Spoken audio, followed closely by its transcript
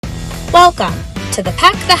Welcome to the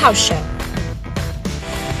Pack the House Show,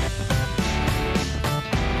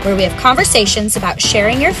 where we have conversations about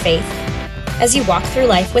sharing your faith as you walk through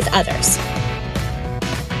life with others.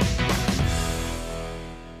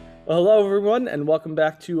 Well, hello, everyone, and welcome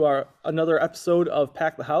back to another episode of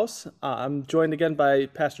Pack the House. I'm joined again by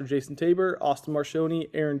Pastor Jason Tabor, Austin Marcioni,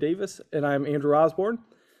 Aaron Davis, and I'm Andrew Osborne.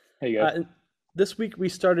 Hey, guys. This week we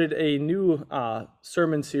started a new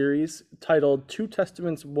sermon series titled Two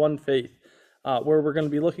Testaments, One Faith, where we're going to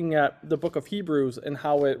be looking at the book of Hebrews and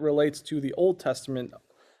how it relates to the Old Testament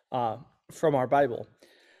from our Bible.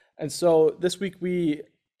 And so this week we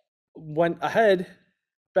went ahead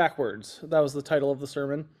backwards. That was the title of the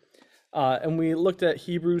sermon. And we looked at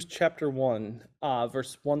Hebrews chapter 1,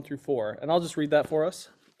 verse 1 through 4. And I'll just read that for us.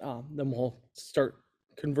 Then we'll start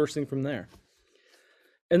conversing from there.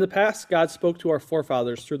 In the past, God spoke to our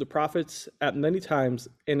forefathers through the prophets at many times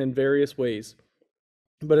and in various ways.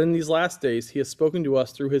 But in these last days, he has spoken to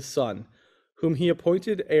us through his Son, whom he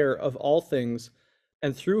appointed heir of all things,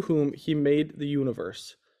 and through whom he made the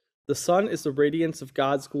universe. The Son is the radiance of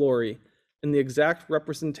God's glory and the exact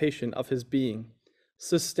representation of his being,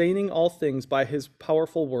 sustaining all things by his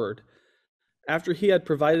powerful word. After he had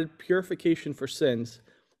provided purification for sins,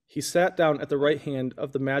 he sat down at the right hand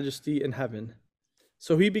of the Majesty in heaven.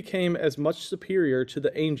 So he became as much superior to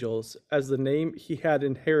the angels as the name he had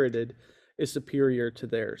inherited is superior to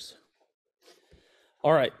theirs.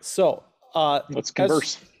 All right, so let's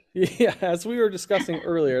converse. As we were discussing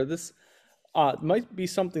earlier, this might be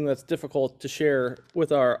something that's difficult to share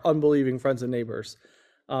with our unbelieving friends and neighbors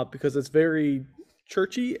because it's very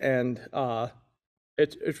churchy and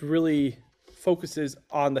it really focuses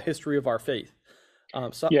on the history of our faith.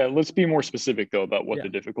 Let's be more specific though about what the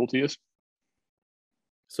difficulty is.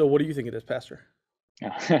 So what do you think it is, Pastor?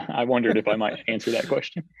 I wondered if I might answer that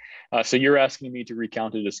question. So you're asking me to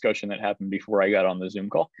recount a discussion that happened before I got on the Zoom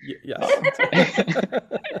call? Yes.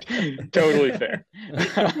 Totally fair.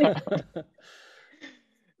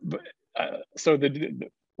 But so the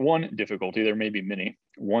one difficulty, there may be many.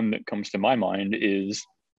 One that comes to my mind is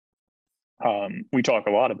we talk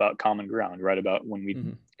a lot about common ground, right? About when we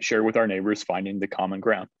share with our neighbors, finding the common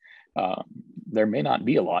ground. There may not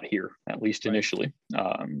be a lot here, at least initially.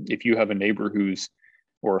 If you have a neighbor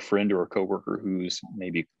or a friend or a coworker who's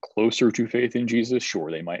maybe closer to faith in Jesus, sure,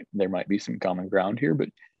 there might be some common ground here, but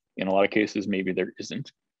in a lot of cases, maybe there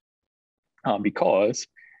isn't. Because,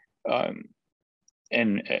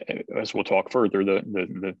 and as we'll talk further,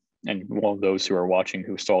 and one of those who are watching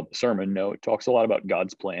who saw the sermon know it talks a lot about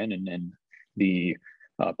God's plan and the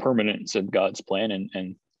permanence of God's plan,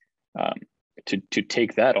 and to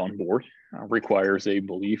take that on board requires a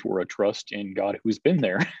belief or a trust in God who's been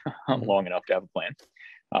there long enough to have a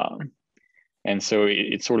plan. And so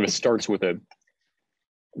it sort of starts with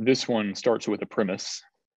this one starts with a premise.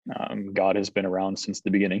 God has been around since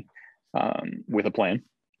the beginning with a plan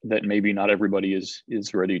that maybe not everybody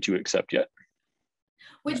is ready to accept yet.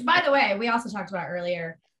 Which, by the way, we also talked about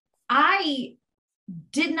earlier. I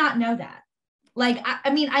did not know that. Like,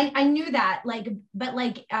 I mean, I knew that, like, but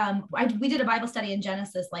like, we did a Bible study in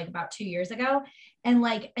Genesis, like about 2 years ago. And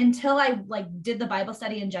like, until I like did the Bible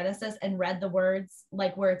study in Genesis and read the words,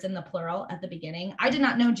 like where it's in the plural at the beginning, I did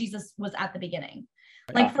not know Jesus was at the beginning.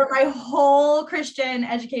 Like for my whole Christian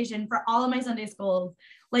education, for all of my Sunday schools,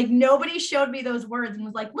 like nobody showed me those words and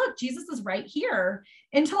was like, look, Jesus is right here,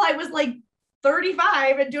 until I was like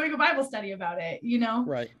 35 and doing a Bible study about it, you know?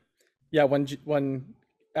 Right. Yeah. When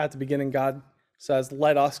at the beginning, God says,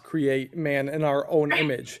 let us create man in our own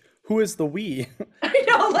image. Who is the we? I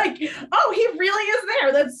know, like, oh, he really is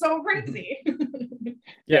there. That's so crazy.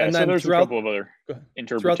 And so then there's a couple of other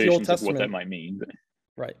interpretations of what that might mean. But.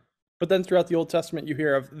 Right. But then throughout the Old Testament, you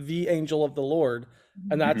hear of the angel of the Lord,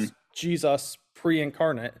 and that's Jesus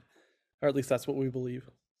pre-incarnate, or at least that's what we believe.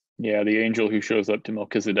 Yeah, the angel who shows up to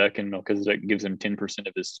Melchizedek, and Melchizedek gives him 10%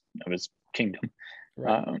 of his kingdom.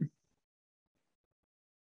 Right.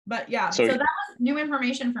 But yeah, so that was new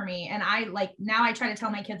information for me. And now I try to tell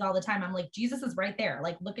my kids all the time, I'm like, Jesus is right there.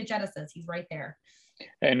 Like, look at Genesis. He's right there.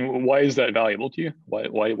 And why is that valuable to you?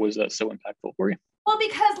 Why was that so impactful for you? Well,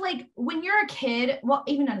 because like when you're a kid, well,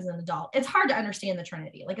 even as an adult, it's hard to understand the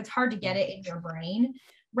Trinity. Like it's hard to get it in your brain.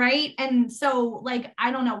 Right. And so like,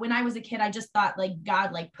 I don't know, when I was a kid, I just thought like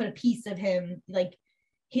God, like put a piece of him, like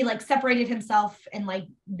he like separated himself, and like,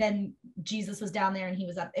 then Jesus was down there and he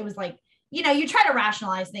was up. It was like, you know, you try to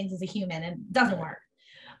rationalize things as a human and it doesn't work.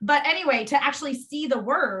 But anyway, to actually see the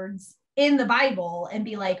words in the Bible and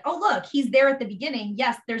be like, oh, look, he's there at the beginning.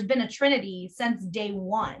 Yes, there's been a Trinity since day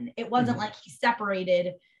one. It wasn't like he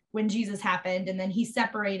separated when Jesus happened, and then he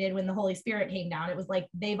separated when the Holy Spirit came down. It was like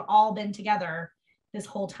they've all been together this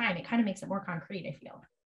whole time. It kind of makes it more concrete, I feel.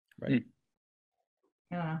 Right.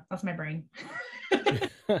 I don't know. That's my brain.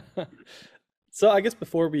 So I guess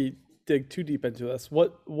before we dig too deep into this,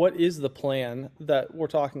 what is the plan that we're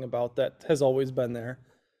talking about that has always been there?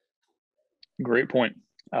 Great point.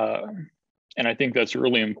 And I think that's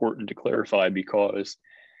really important to clarify, because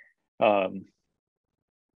I'm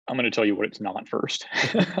going to tell you what it's not first.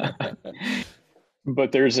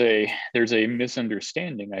 But there's a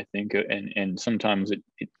misunderstanding, I think, and sometimes it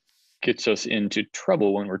gets us into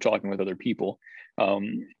trouble when we're talking with other people.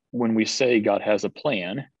 When we say God has a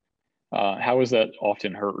plan, how is that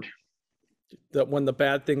often heard? That when the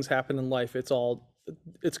bad things happen in life, it's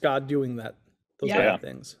God doing those Yeah. bad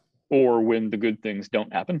things. Or when the good things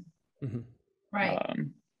don't happen. Mm-hmm. Right.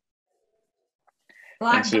 And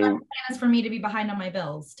so- God's plan is for me to be behind on my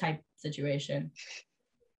bills type situation.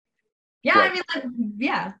 Yeah, Right. I mean, like,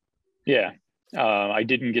 yeah. Yeah. I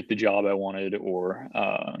didn't get the job I wanted, or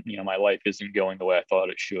my life isn't going the way I thought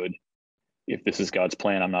it should. If this is God's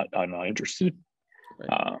plan, I'm not interested.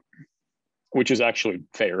 Right. Which is actually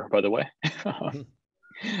fair, by the way.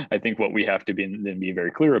 I think what we have to be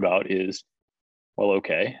very clear about is, well,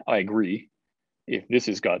 okay, I agree. If this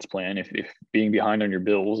is God's plan, if being behind on your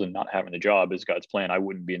bills and not having the job is God's plan, I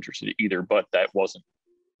wouldn't be interested either. But that wasn't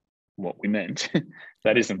what we meant.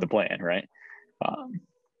 That isn't the plan, right?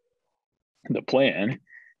 The plan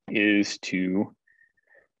is to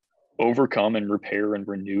overcome and repair and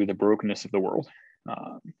renew the brokenness of the world,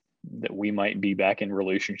 that we might be back in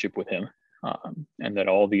relationship with him, and that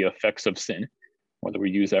all the effects of sin, whether we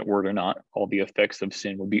use that word or not, all the effects of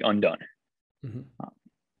sin would be undone. Mm-hmm.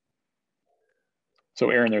 So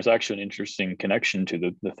Aaron, there's actually an interesting connection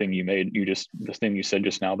to the thing you made. The thing you said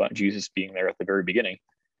just now about Jesus being there at the very beginning.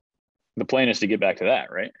 The plan is to get back to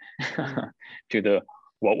that, right? To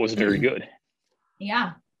what was very good.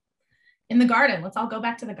 Yeah. In the garden. Let's all go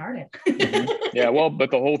back to the garden. Yeah, well, but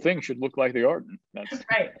the whole thing should look like the garden. That's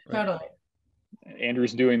right. Totally.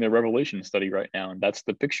 Andrew's doing the Revelation study right now, and that's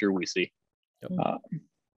the picture we see.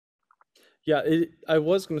 Yeah, I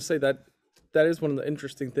was going to say that is one of the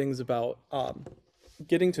interesting things about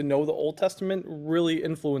getting to know the Old Testament really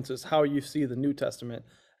influences how you see the New Testament.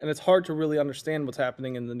 And it's hard to really understand what's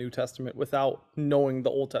happening in the New Testament without knowing the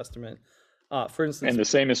Old Testament. For instance, and the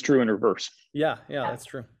same is true in reverse. Yeah, that's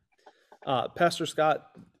true. Pastor Scott,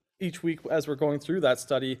 each week as we're going through that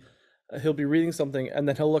study, he'll be reading something and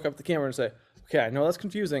then he'll look up at the camera and say, okay, I know that's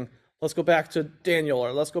confusing. Let's go back to Daniel,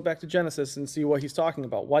 or let's go back to Genesis and see what he's talking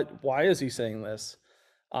about. Why is he saying this?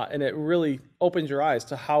 And it really opens your eyes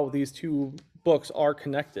to how these two books are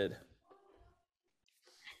connected.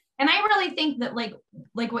 And I really think that like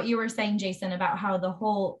what you were saying, Jason, about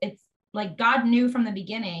how it's like God knew from the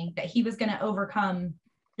beginning that he was going to overcome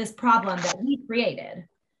this problem that he created,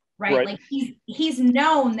 right? Like he's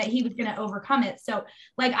known that he was going to overcome it. So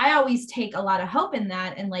like, I always take a lot of hope in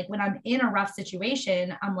that. And like, when I'm in a rough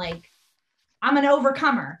situation, I'm like, I'm an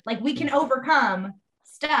overcomer. Like we can overcome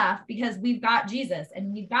stuff because we've got Jesus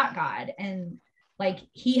and we've got God. And like,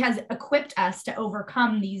 he has equipped us to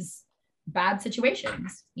overcome these bad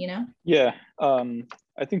situations, Yeah.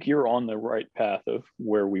 I think you're on the right path of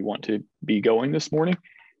where we want to be going this morning.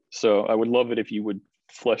 So I would love it if you would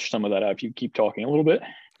flesh some of that out. If you keep talking a little bit.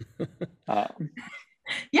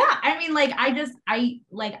 Yeah. I mean, like,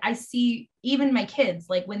 I see even my kids,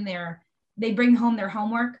 like when they bring home their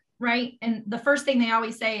homework, right? And the first thing they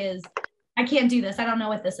always say is, I can't do this. I don't know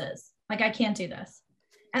what this is. Like, I can't do this.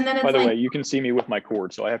 And then it's by the way, you can see me with my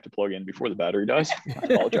cord, so I have to plug in before the battery dies. I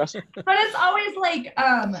apologize. But it's always like,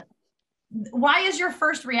 why is your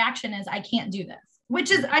first reaction is I can't do this? Which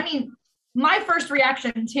is, I mean, my first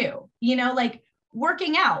reaction too, like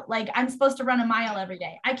working out, like I'm supposed to run a mile every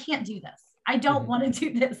day. I can't do this. I don't want to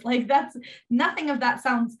do this. Like that's nothing of that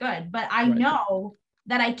sounds good, but I know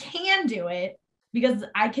that I can do it because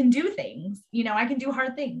I can do things, I can do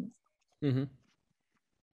hard things. Mm-hmm.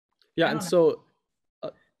 Yeah. And so,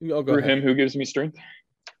 through him who gives me strength.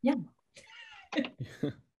 Yeah.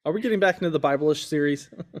 Are we getting back into the Bible-ish series?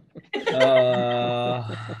 Here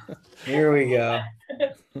we go.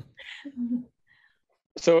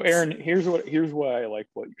 So Aaron, here's why I like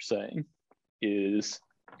what you're saying is,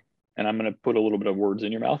 and I'm going to put a little bit of words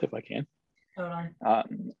in your mouth if I can. Hold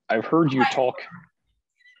on. I've heard you talk.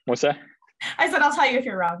 What's that? I said, I'll tell you if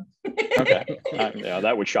you're wrong. Okay. Yeah,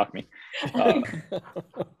 that would shock me.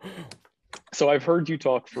 So I've heard you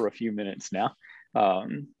talk for a few minutes now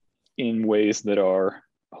in ways that are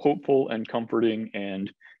hopeful and comforting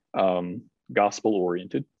and gospel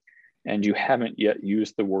oriented. And you haven't yet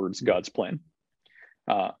used the words God's plan.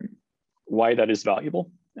 Why that is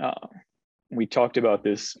valuable. We talked about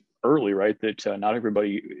this early, right? That not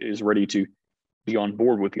everybody is ready to be on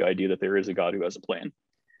board with the idea that there is a God who has a plan.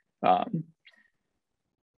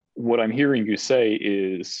 What I'm hearing you say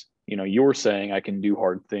is, you're saying I can do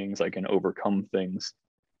hard things, I can overcome things.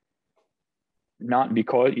 Not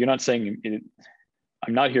because you're not saying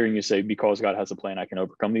I'm not hearing you say because God has a plan, I can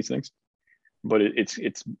overcome these things, but it's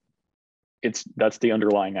that's the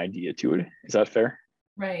underlying idea to it. Is that fair?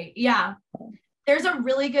 Right. Yeah. There's a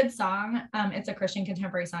really good song. It's a Christian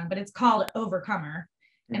contemporary song, but it's called Overcomer.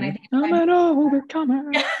 And I think I'm an overcomer.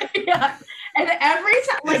 Yeah. And every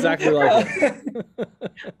time, Exactly like it.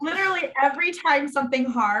 literally every time something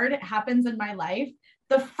hard happens in my life,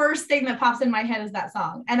 the first thing that pops in my head is that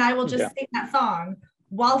song. And I will just sing that song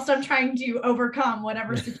whilst I'm trying to overcome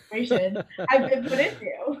whatever situation I've been put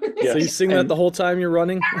into. So you sing that the whole time you're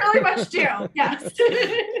running? I really much do. Yes.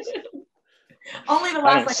 Only the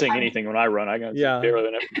last. I don't sing anything when I run. I can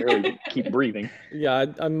barely keep breathing. Yeah,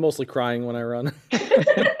 I'm mostly crying when I run.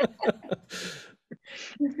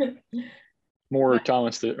 More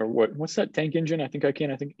Thomas, or what's that tank engine? I think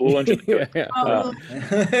little engine.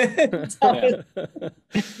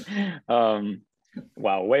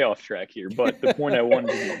 Wow, way off track here. But the point I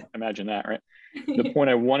wanted to imagine that, right? The point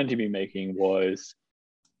I wanted to be making was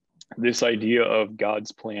this idea of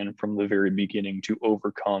God's plan from the very beginning to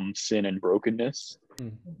overcome sin and brokenness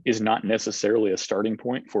is not necessarily a starting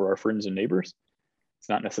point for our friends and neighbors. It's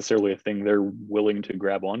not necessarily a thing they're willing to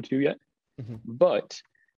grab onto yet. But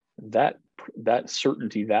that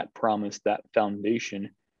certainty, that promise, that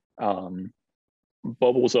foundation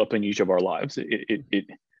bubbles up in each of our lives. It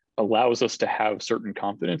allows us to have certain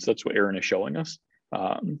confidence. That's what Aaron is showing us.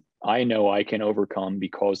 I know I can overcome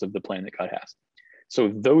because of the plan that God has. So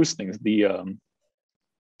those things, the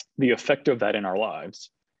effect of that in our lives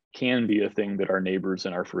can be a thing that our neighbors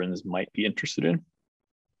and our friends might be interested in.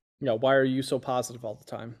 Yeah. Why are you so positive all the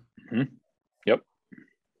time? Yep.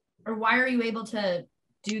 Or why are you able to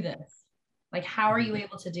do this? Like, how are you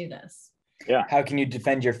able to do this? Yeah. How can you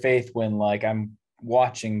defend your faith when I'm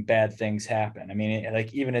watching bad things happen? I mean,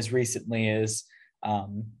 even as recently as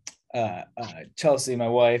Chelsea, my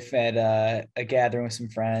wife, at a gathering with some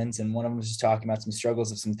friends, and one of them was just talking about some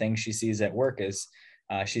struggles of some things she sees at work as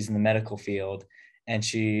she's in the medical field, and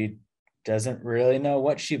she doesn't really know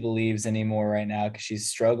what she believes anymore right now because she's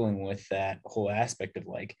struggling with that whole aspect of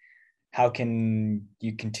how can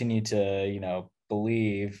you continue to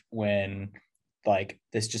believe when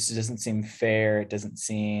this just doesn't seem fair. It doesn't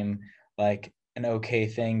seem like an okay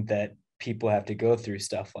thing that people have to go through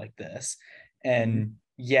stuff like this. And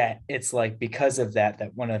yet it's because of that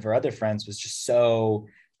one of her other friends was just so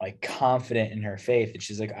confident in her faith. And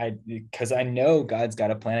she's like, because I know God's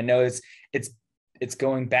got a plan. I know it's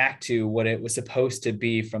going back to what it was supposed to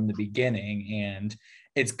be from the beginning, and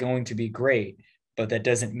it's going to be great. But that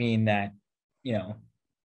doesn't mean that,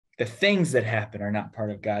 the things that happen are not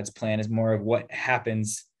part of God's plan. Is more of what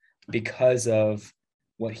happens because of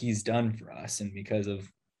what he's done for us and because of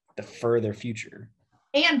the further future.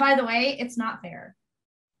 And by the way, it's not fair.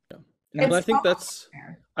 And I think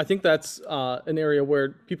that's an area where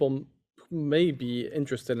people may be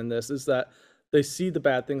interested in this, is that they see the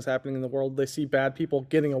bad things happening in the world. They see bad people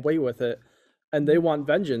getting away with it, and they want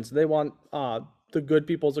vengeance. They want the good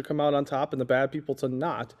people to come out on top and the bad people to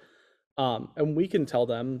not. And we can tell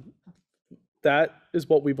them that is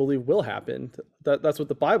what we believe will happen. That's what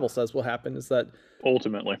the Bible says will happen, is that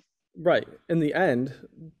ultimately, right, in the end,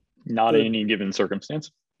 not in any given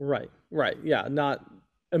circumstance. Right. Yeah, not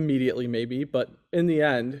immediately maybe, but in the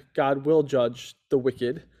end, God will judge the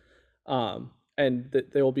wicked, and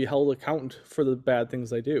that they will be held account for the bad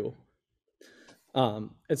things they do.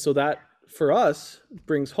 And so that for us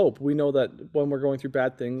brings hope. We know that when we're going through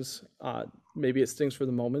bad things, maybe it stings for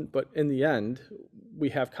the moment, but in the end, we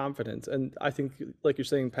have confidence. And I think, like you're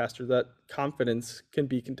saying, Pastor, that confidence can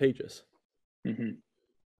be contagious.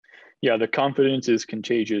 Yeah, the confidence is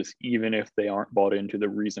contagious, even if they aren't bought into the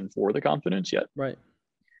reason for the confidence yet. Right.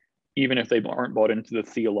 Even if they aren't bought into the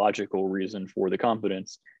theological reason for the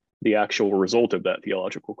confidence, the actual result of that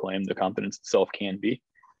theological claim, the confidence itself, can be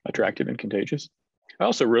attractive and contagious. I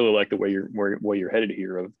also really like the way you're headed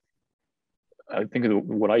here. I think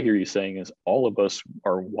what I hear you saying is all of us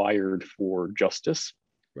are wired for justice.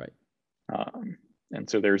 Right. And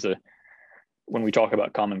so when we talk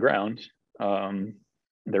about common ground,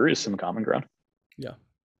 there is some common ground. Yeah.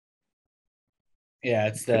 Yeah,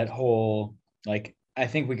 it's that whole, I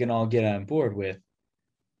think we can all get on board with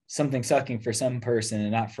something sucking for some person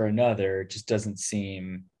and not for another. It just doesn't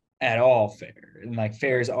seem at all fair. And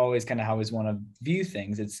fair is always kind of how we want to view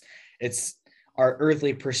things. It's our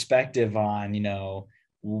earthly perspective on,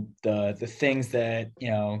 the things that,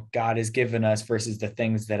 God has given us versus the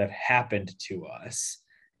things that have happened to us,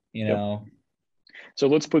 Yep. So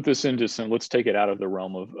let's put this into let's take it out of the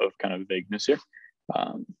realm of kind of vagueness here.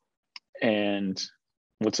 And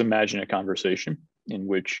let's imagine a conversation in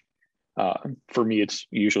which, for me, it's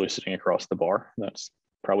usually sitting across the bar. That's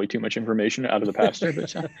probably too much information out of the pastor,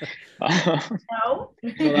 but No.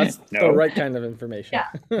 No, that's No. the right kind of information.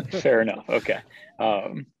 Yeah. fair enough. Okay.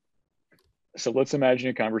 So let's imagine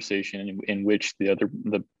a conversation in which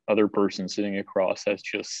the other person sitting across has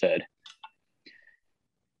just said,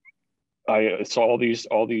 I saw all these,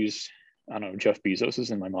 I don't know, Jeff Bezos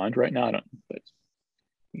is in my mind right now. But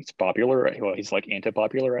he's popular. Well, he's like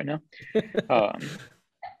anti-popular right now.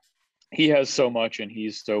 He has so much and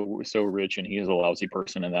he's so rich and he's a lousy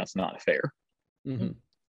person and that's not fair. Mm-hmm.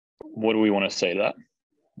 What do we want to say to that?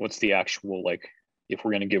 What's the actual, like, if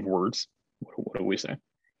we're going to give words, what do we say?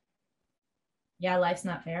 Yeah, life's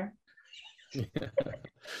not fair.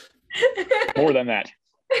 More than that.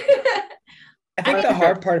 I think the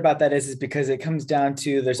hard part about that is because it comes down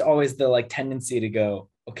to, there's always the like tendency to go,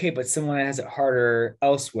 okay, but someone has it harder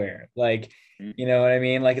elsewhere. Like, you know what I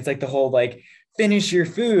mean? Like, it's like the whole, like, finish your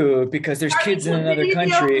food because there's kids in another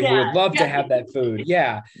country who would love to have that food.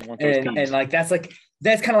 Yeah. And like, that's kind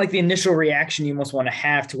of like the initial reaction you most want to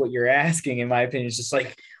have to what you're asking, in my opinion. It's just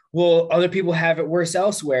like, well, other people have it worse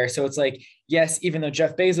elsewhere. So it's like, yes, even though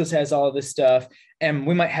Jeff Bezos has all of this stuff and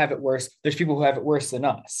we might have it worse, there's people who have it worse than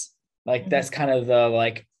us. Like, that's kind of the,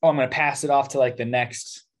 like, oh, I'm going to pass it off to like the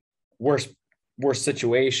next worst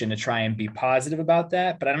situation to try and be positive about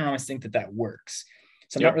that. But I don't always think that works.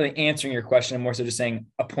 So I'm not really answering your question. I'm more so just saying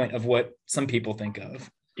a point of what some people think of.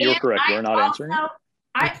 You're correct. We're not answering.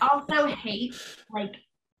 I also hate, like,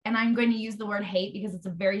 and I'm going to use the word hate because it's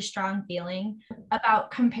a very strong feeling about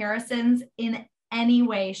comparisons in any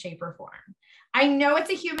way, shape, or form. I know it's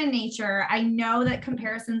a human nature. I know that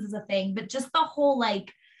comparisons is a thing, but just the whole,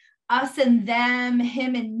 like, us and them,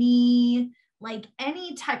 him and me, like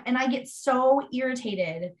any type. And I get so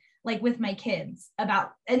irritated, like with my kids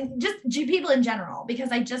about, and just people in general,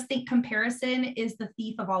 because I just think comparison is the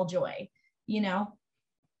thief of all joy, I've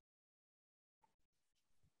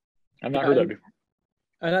not heard that before.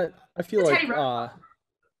 And I feel like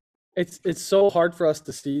it's so hard for us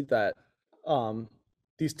to see that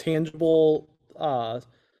these tangible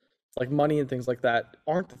like money and things like that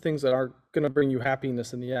aren't the things that are going to bring you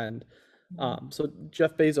happiness in the end. So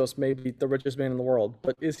Jeff Bezos may be the richest man in the world,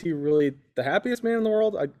 but is he really the happiest man in the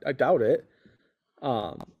world? I doubt it.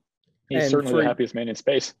 He's certainly the happiest man in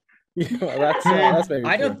space. That's maybe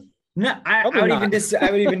I true. don't. No, I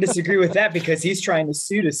would even disagree with that, because he's trying to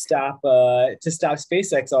sue to stop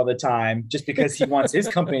SpaceX all the time, just because he wants his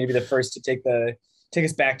company to be the first to take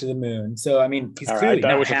us back to the moon. So I mean, he's clearly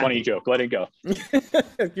that was a funny joke. Let it go.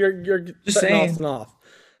 you're just saying. Off.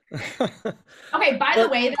 Okay. By the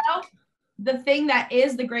way, though, the thing that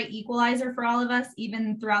is the great equalizer for all of us,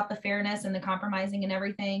 even throughout the fairness and the compromising and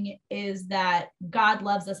everything, is that God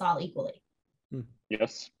loves us all equally.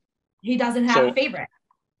 Yes. He doesn't have a favorite.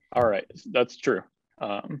 All right, that's true.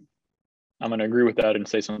 I'm going to agree with that and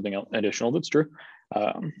say something additional that's true.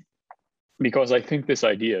 Because I think this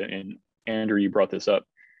idea, and Andrew, you brought this up,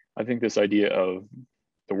 I think this idea of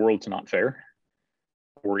the world's not fair,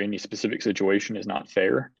 or any specific situation is not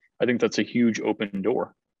fair, I think that's a huge open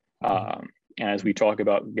door. And as we talk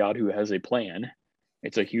about God who has a plan,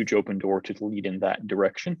 it's a huge open door to lead in that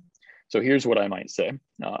direction. So here's what I might say.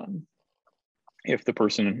 If the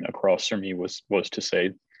person across from me was to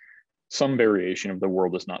say some variation of the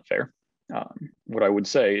world is not fair, what I would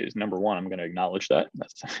say is, number one, I'm going to acknowledge that.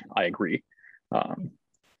 I agree.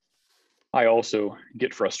 I also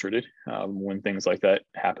get frustrated when things like that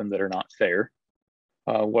happen that are not fair.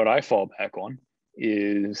 What I fall back on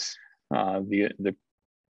is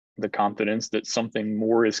the confidence that something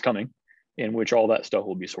more is coming, in which all that stuff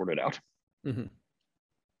will be sorted out. Mm-hmm.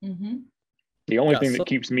 Mm-hmm. The only thing that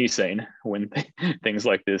keeps me sane when things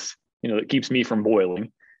like this, that keeps me from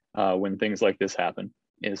boiling when things like this happen,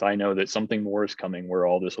 is I know that something more is coming where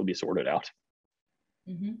all this will be sorted out.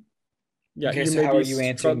 Mm-hmm. Yeah. Okay, so how are you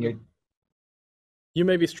answering You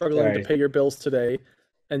may be struggling to pay your bills today,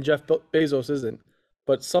 and Jeff Bezos isn't.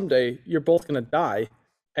 But someday you're both going to die,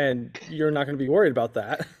 and you're not going to be worried about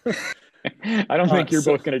that. I don't think you're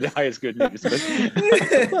both going to die is good news. But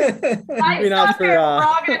maybe not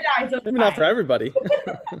for everybody.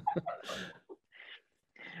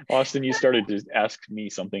 Austin, you started to ask me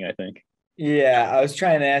something, I think. Yeah, I was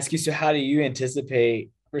trying to ask you, so how do you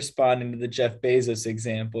anticipate responding to the Jeff Bezos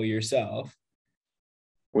example yourself?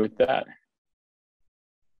 With that,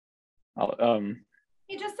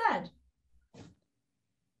 He just said.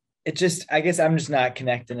 It just, I guess I'm just not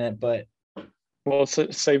connecting it, but Well,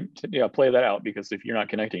 say yeah, play that out, because if you're not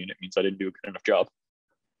connecting it, it means I didn't do a good enough job.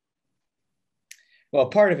 well,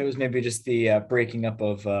 part of it was maybe just the breaking up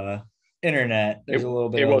of internet. There's a little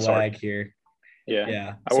bit of lag here. Yeah.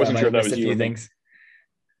 Yeah. I wasn't sure if that missed was you or me. things.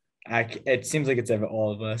 It seems like it's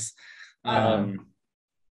all of us.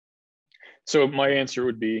 So my answer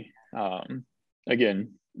would be,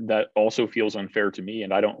 again, that also feels unfair to me,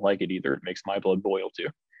 and I don't like it either. It makes my blood boil too.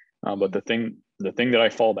 But the thing that I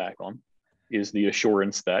fall back on is the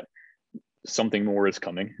assurance that something more is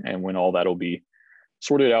coming, and when all that'll be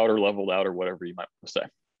sorted out or leveled out or whatever you might want to say.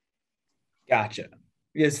 Gotcha.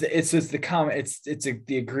 It's just the common. It's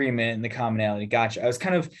the agreement and the commonality. Gotcha. I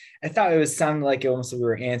thought it was sounding like almost like we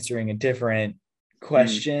were answering a different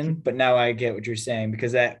question, but now I get what you're saying,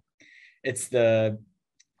 because it's the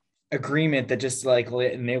agreement that just like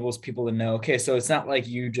enables people to know, okay, so it's not like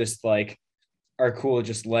you just like are cool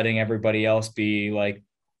just letting everybody else be like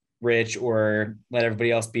rich or let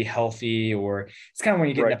everybody else be healthy, or it's kind of when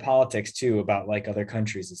you get into politics too about like other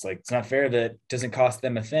countries, it's like it's not fair that it doesn't cost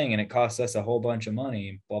them a thing and it costs us a whole bunch of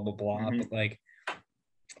money, blah blah blah. But like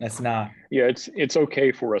that's not. Yeah, it's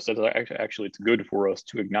okay for us. Actually, it's good for us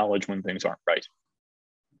to acknowledge when things aren't right.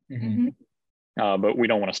 But we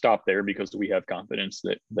don't want to stop there, because we have confidence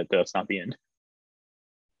that that's not the end.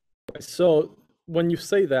 So when you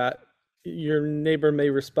say that, your neighbor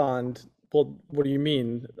may respond, well, what do you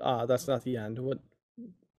mean? That's not the end.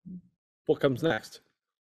 What comes next?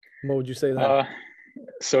 What would you say then?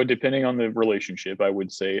 So depending on the relationship, I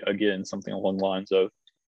would say, again, something along the lines of,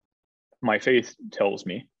 my faith tells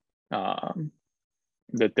me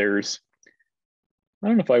that there's, I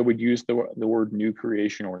don't know if I would use the word new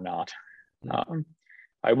creation or not.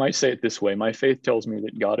 I might say it this way. My faith tells me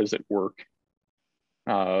that God is at work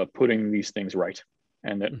putting these things right,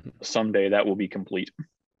 and that someday that will be complete.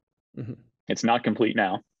 It's not complete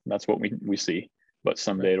now. That's what we see, but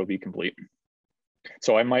someday it'll be complete.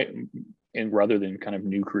 So I might, and rather than kind of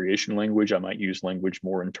new creation language, I might use language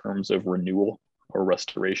more in terms of renewal or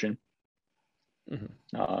restoration,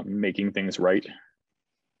 making things right.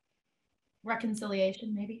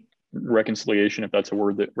 Reconciliation, maybe. Reconciliation, if that's a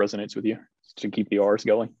word that resonates with you, to keep the R's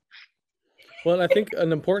going. Well, and I think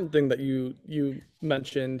an important thing that you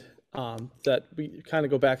mentioned that we kind of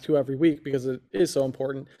go back to every week, because it is so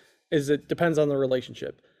important, is it depends on the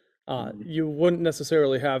relationship. You wouldn't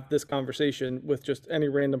necessarily have this conversation with just any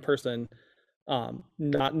random person,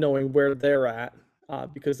 not knowing where they're at,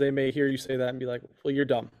 because they may hear you say that and be like, well, you're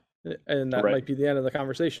dumb. And that might be the end of the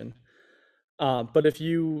conversation. But if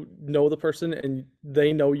you know the person and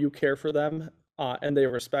they know you care for them, and they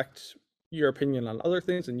respect your opinion on other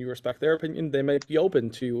things and you respect their opinion, they might be open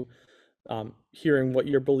to hearing what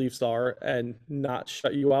your beliefs are and not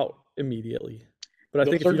shut you out immediately. But I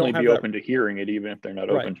think if you don't have be open to hearing it, even if they're not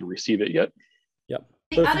open to receive it yet. Yep.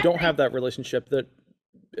 But if you don't have that relationship, that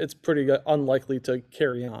it's pretty unlikely to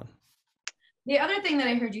carry on. The other thing that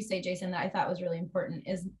I heard you say, Jason, that I thought was really important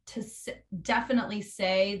is to definitely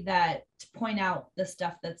say that, to point out the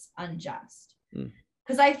stuff that's unjust.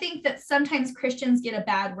 Because I think that sometimes Christians get a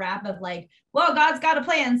bad rap of like, well, God's got a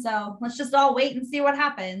plan, so let's just all wait and see what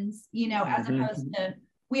happens, as opposed to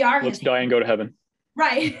we are let's die and go to heaven.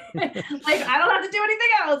 Right. Like, I don't have to do anything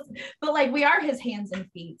else, but like we are his hands and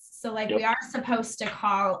feet. So like we are supposed to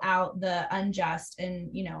call out the unjust and,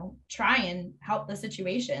 try and help the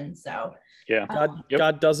situation. So yeah,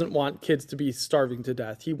 God doesn't want kids to be starving to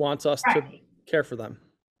death. He wants us to care for them.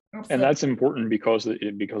 Absolutely. And that's important because it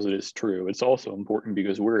is true. It's also important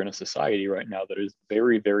because we're in a society right now that is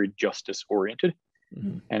very, very justice oriented.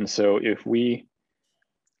 And so if we,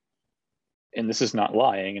 and this is not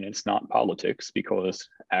lying and it's not politics, because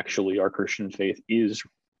actually our Christian faith is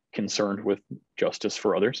concerned with justice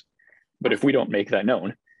for others. But if we don't make that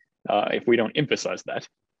known, if we don't emphasize that,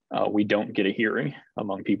 we don't get a hearing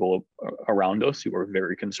among people around us who are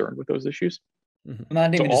very concerned with those issues.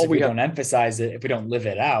 Not even just if we don't emphasize it, if we don't live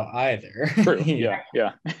it out either. True. Yeah.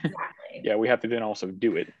 Exactly. Yeah, we have to then also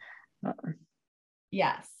do it.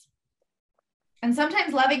 Yes. And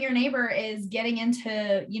sometimes loving your neighbor is getting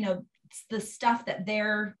into, the stuff that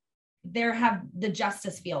they're have the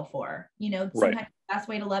justice feel for. Sometimes the best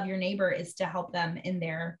way to love your neighbor is to help them in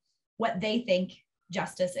their what they think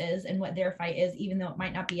justice is and what their fight is, even though it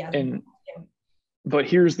might not be as important. But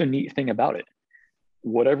here's the neat thing about it.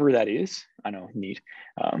 Whatever that is, I know, neat.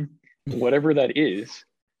 Whatever that is,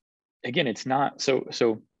 again, it's not so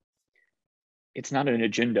it's not an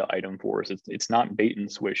agenda item for us. It's not bait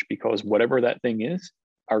and switch, because whatever that thing is,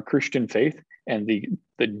 our Christian faith and the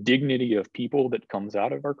dignity of people that comes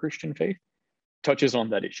out of our Christian faith touches on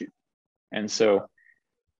that issue. And so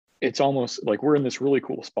it's almost like we're in this really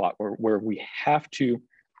cool spot where we have to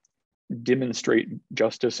demonstrate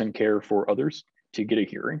justice and care for others to get a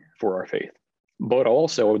hearing for our faith. But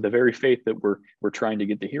also the very faith that we're trying to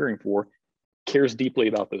get the hearing for cares deeply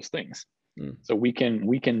about those things. So we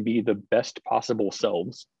can be the best possible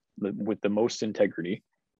selves with the most integrity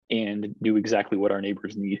and do exactly what our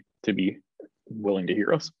neighbors need to be willing to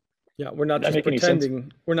hear us. Yeah, we're not just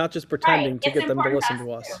pretending. We're not just pretending to get them to listen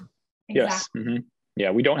to us. Exactly. Yes. Mm-hmm.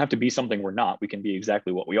 Yeah, we don't have to be something we're not. We can be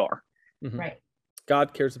exactly what we are. Mm-hmm. Right.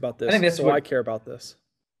 God cares about this. I think that's so I care about this.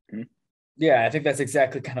 Yeah, I think that's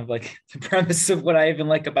exactly kind of like the premise of what I even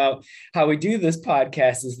like about how we do this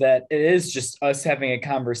podcast is that it is just us having a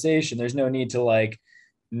conversation. There's no need to like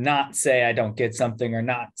not say I don't get something or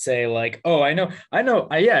not say like, oh, I know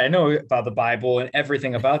about the Bible and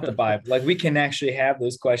everything about the Bible. Like we can actually have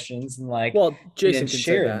those questions and like, well, Jason can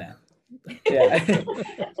share say that. Yeah.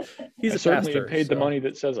 He's I a certainly pastor, paid the money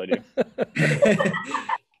that says I do.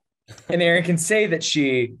 And Erin can say that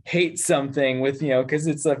she hates something with, because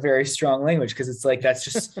it's a very strong language, because it's like, it's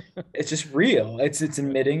just real. It's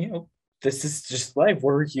admitting, this is just life.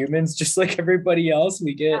 We're humans, just like everybody else.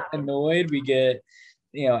 We get annoyed. We get,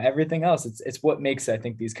 everything else. It's what makes, I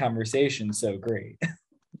think, these conversations so great.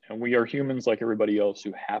 And we are humans like everybody else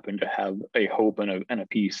who happen to have a hope and a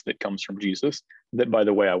peace that comes from Jesus that, by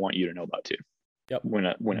the way, I want you to know about too. Yep.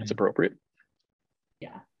 When it's appropriate.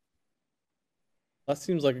 Yeah. That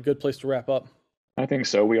seems like a good place to wrap up. I think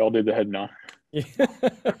so. We all did the head nod.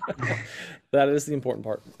 That is the important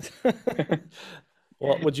part.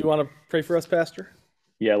 Well, would you want to pray for us, Pastor?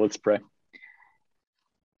 Yeah, let's pray.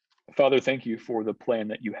 Father, thank you for the plan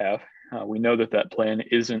that you have. We know that plan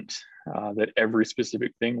isn't that every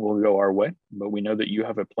specific thing will go our way, but we know that you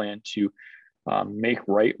have a plan to make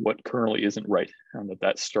right what currently isn't right, and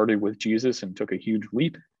that started with Jesus and took a huge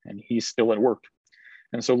leap, and he's still at work.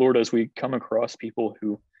 And so, Lord, as we come across people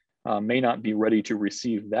who may not be ready to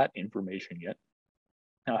receive that information yet,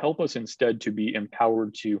 help us instead to be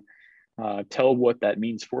empowered to tell what that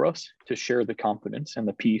means for us, to share the confidence and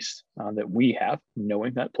the peace that we have,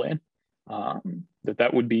 knowing that plan,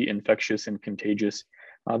 that would be infectious and contagious,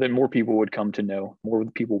 that more people would come to know, more of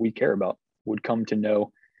the people we care about would come to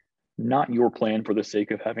know not your plan for the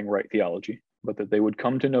sake of having right theology, but that they would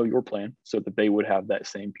come to know your plan so that they would have that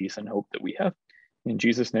same peace and hope that we have. In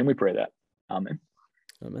Jesus' name we pray that. Amen.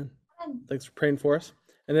 Amen. Thanks for praying for us.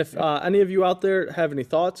 And if any of you out there have any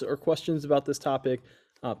thoughts or questions about this topic,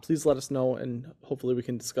 please let us know, and hopefully we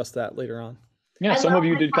can discuss that later on. Yeah, some of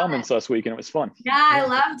you did comments last week, and it was fun. Yeah, I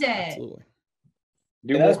loved it. Absolutely.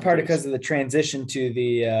 That was part because of the transition to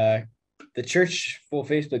the church full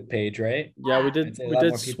Facebook page, right? Yeah, we did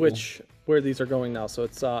switch where these are going now, so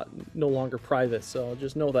it's no longer private. So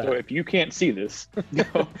just know that. So if you can't see this,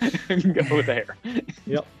 go there.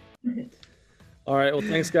 Yep. All right. Well,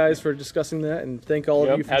 thanks guys for discussing that, and thank all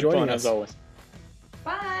of you for joining us. As always.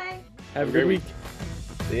 Bye. Have a good week.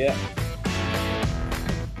 See ya.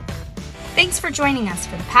 Thanks for joining us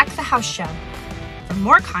for the Pack the House show. For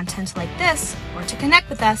more content like this, or to connect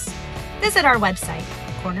with us, visit our website,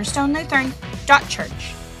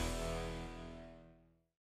 cornerstonelutheran.church.